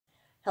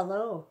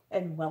Hello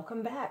and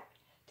welcome back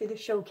to the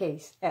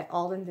showcase at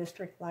Alden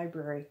District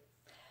Library.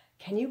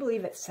 Can you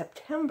believe it's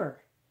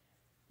September?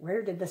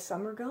 Where did the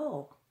summer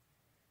go?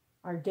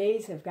 Our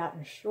days have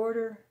gotten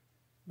shorter,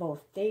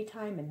 both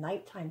daytime and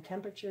nighttime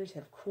temperatures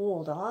have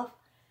cooled off,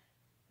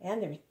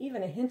 and there's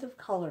even a hint of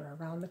color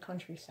around the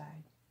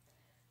countryside.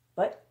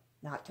 But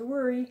not to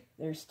worry,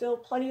 there's still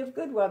plenty of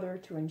good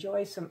weather to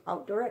enjoy some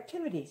outdoor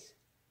activities,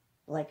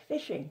 like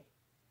fishing.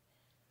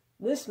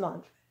 This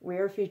month, we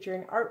are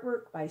featuring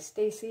artwork by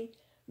Stacy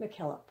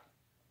McKellip.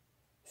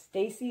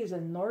 Stacy is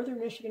a northern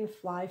Michigan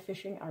fly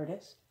fishing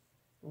artist,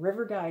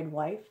 river guide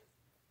wife,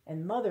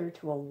 and mother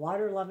to a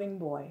water-loving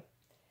boy.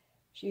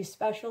 She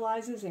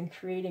specializes in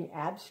creating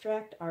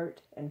abstract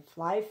art and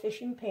fly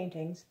fishing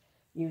paintings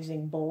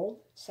using bold,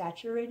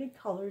 saturated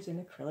colors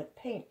in acrylic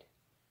paint.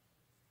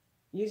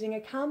 Using a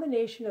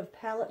combination of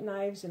palette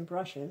knives and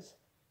brushes,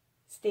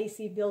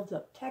 Stacy builds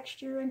up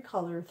texture and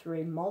color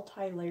through a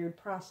multi-layered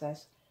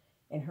process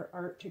in her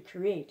art to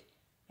create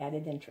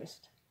added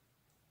interest.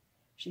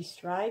 She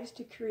strives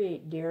to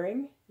create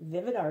daring,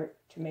 vivid art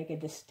to make a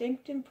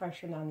distinct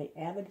impression on the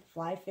avid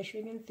fly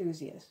fishing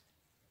enthusiast.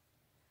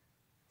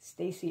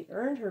 Stacy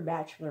earned her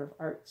Bachelor of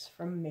Arts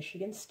from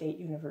Michigan State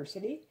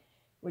University,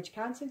 which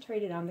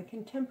concentrated on the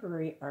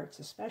contemporary arts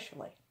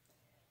especially.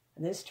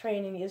 This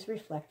training is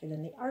reflected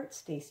in the art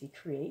Stacy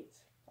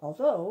creates,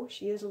 although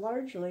she is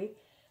largely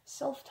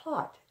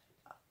self-taught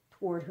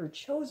toward her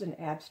chosen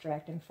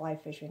abstract and fly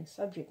fishing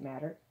subject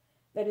matter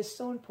that is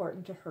so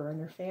important to her and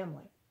her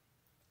family.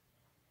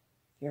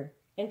 If you're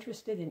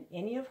interested in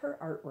any of her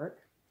artwork,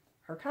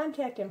 her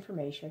contact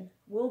information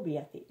will be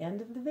at the end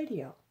of the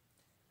video.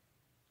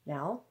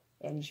 Now,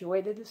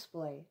 enjoy the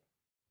display.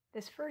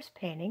 This first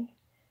painting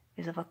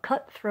is of a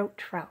cutthroat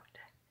trout.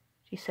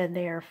 She said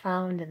they are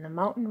found in the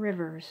mountain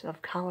rivers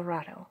of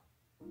Colorado.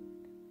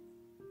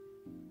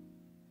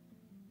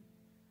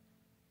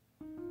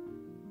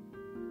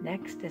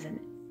 Next is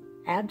an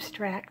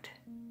abstract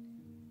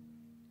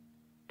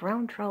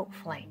brown trout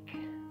flank.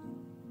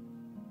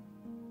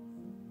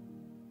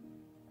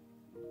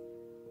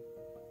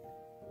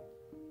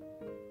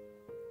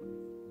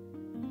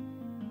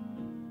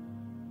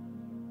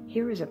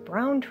 Here is a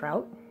brown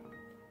trout,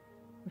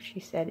 which she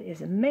said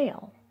is a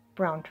male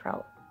brown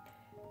trout.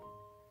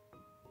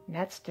 And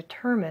that's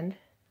determined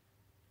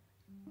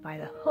by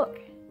the hook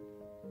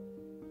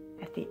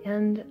at the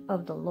end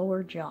of the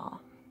lower jaw.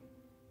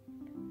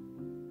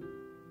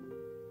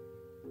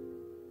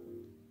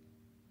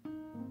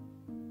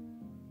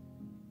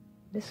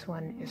 This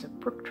one is a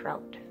brook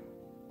trout.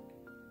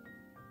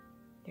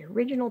 The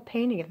original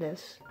painting of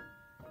this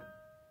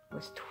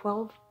was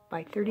 12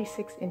 by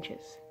 36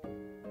 inches.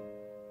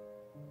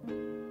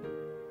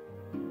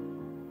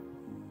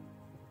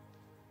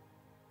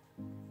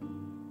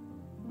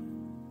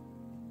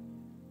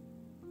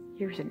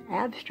 Here's an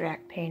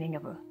abstract painting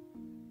of a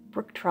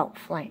brook trout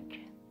flank.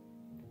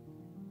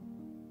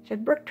 It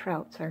said brook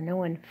trouts are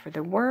known for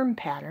the worm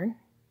pattern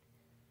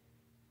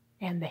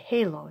and the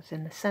halos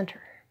in the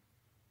center.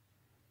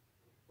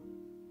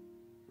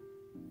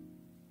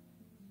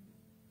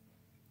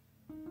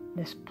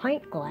 This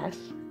pint glass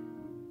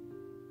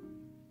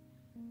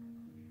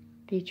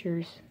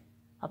features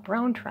a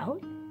brown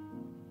trout,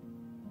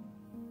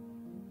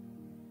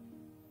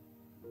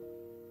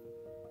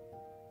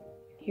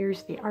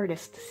 here's the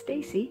artist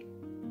Stacy.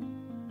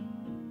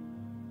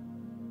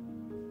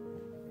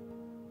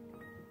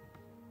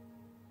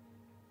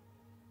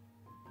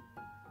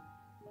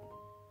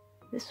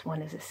 This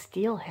one is a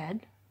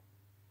steelhead,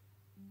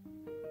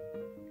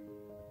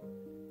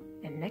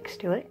 and next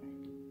to it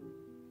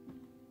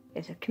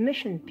is a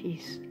commission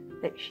piece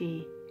that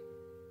she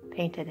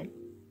painted an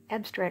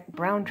abstract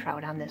brown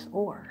trout on this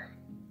oar.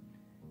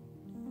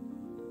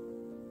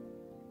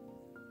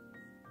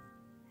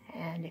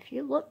 And if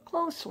you look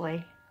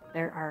closely,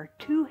 there are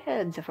two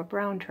heads of a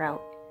brown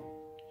trout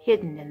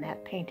hidden in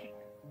that painting.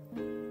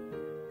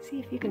 See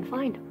if you can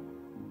find them.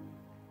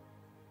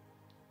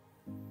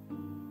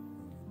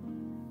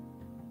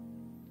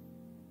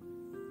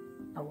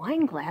 The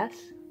wine glass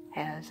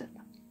has a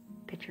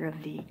picture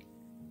of the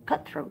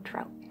cutthroat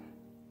trout.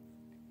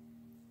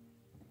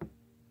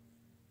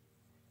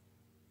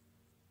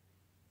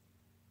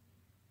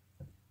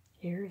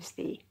 Here's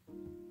the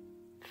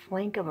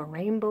flank of a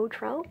rainbow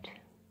trout.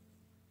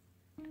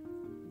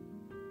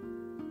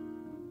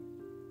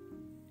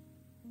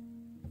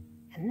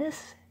 And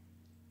this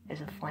is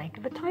a flank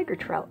of a tiger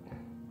trout.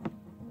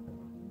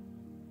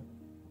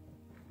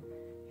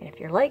 And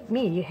if you're like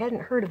me, you hadn't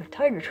heard of a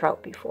tiger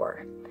trout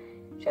before.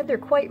 Said they're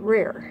quite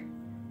rare.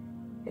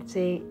 It's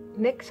a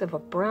mix of a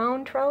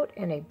brown trout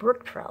and a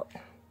brook trout.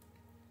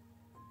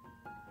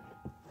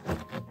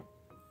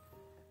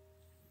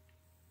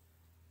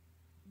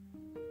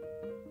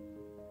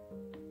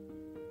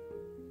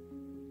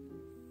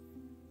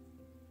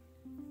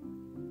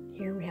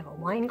 Here we have a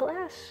wine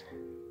glass.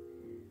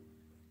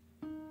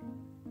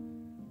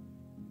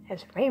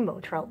 Has a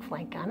rainbow trout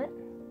flank on it.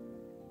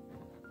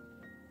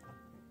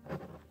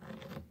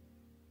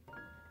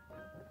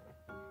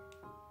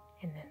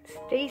 And then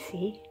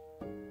Stacy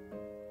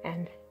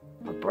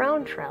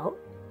brown trout,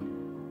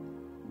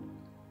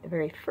 the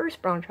very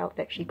first brown trout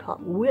that she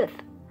caught with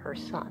her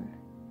son.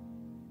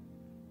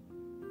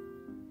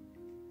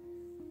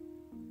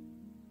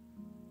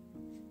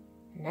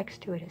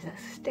 Next to it is a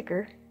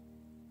sticker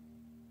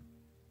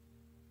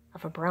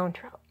of a brown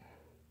trout.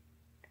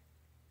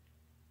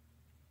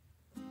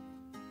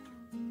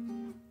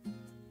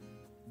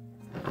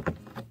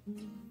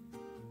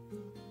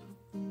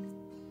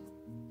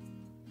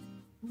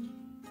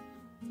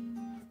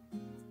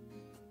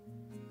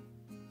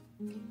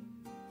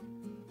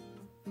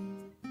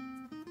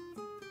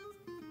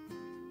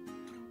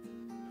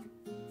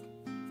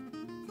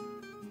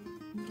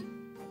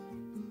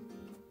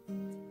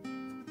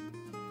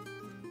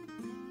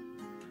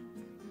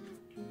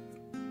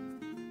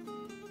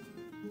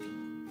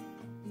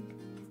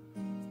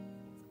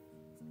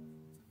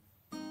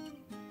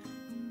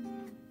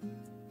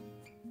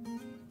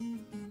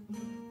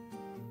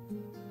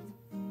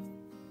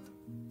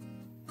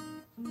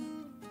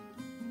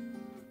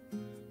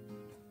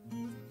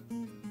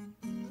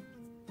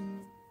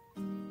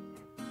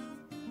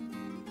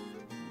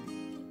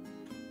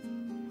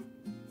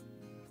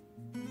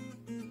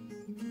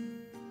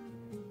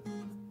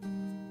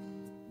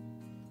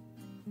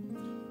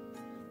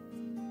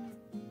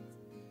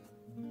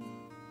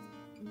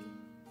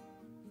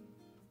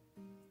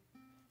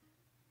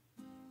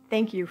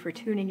 Thank you for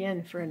tuning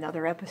in for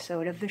another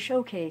episode of the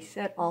Showcase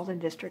at Alden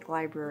District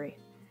Library.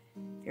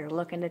 If you're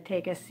looking to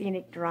take a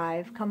scenic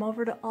drive, come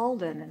over to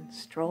Alden and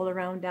stroll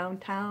around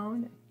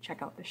downtown,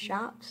 check out the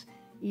shops,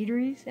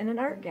 eateries, and an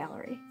art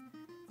gallery.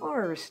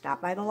 Or stop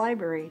by the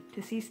library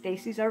to see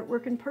Stacy's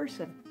artwork in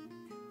person.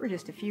 We're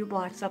just a few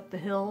blocks up the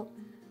hill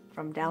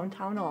from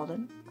downtown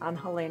Alden on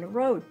Helena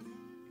Road.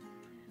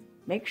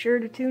 Make sure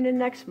to tune in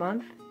next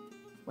month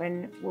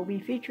when we'll be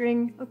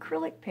featuring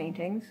acrylic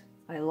paintings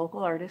by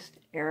local artist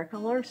Erica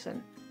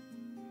Larson.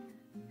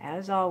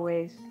 As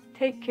always,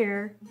 take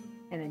care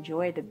and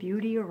enjoy the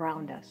beauty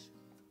around us.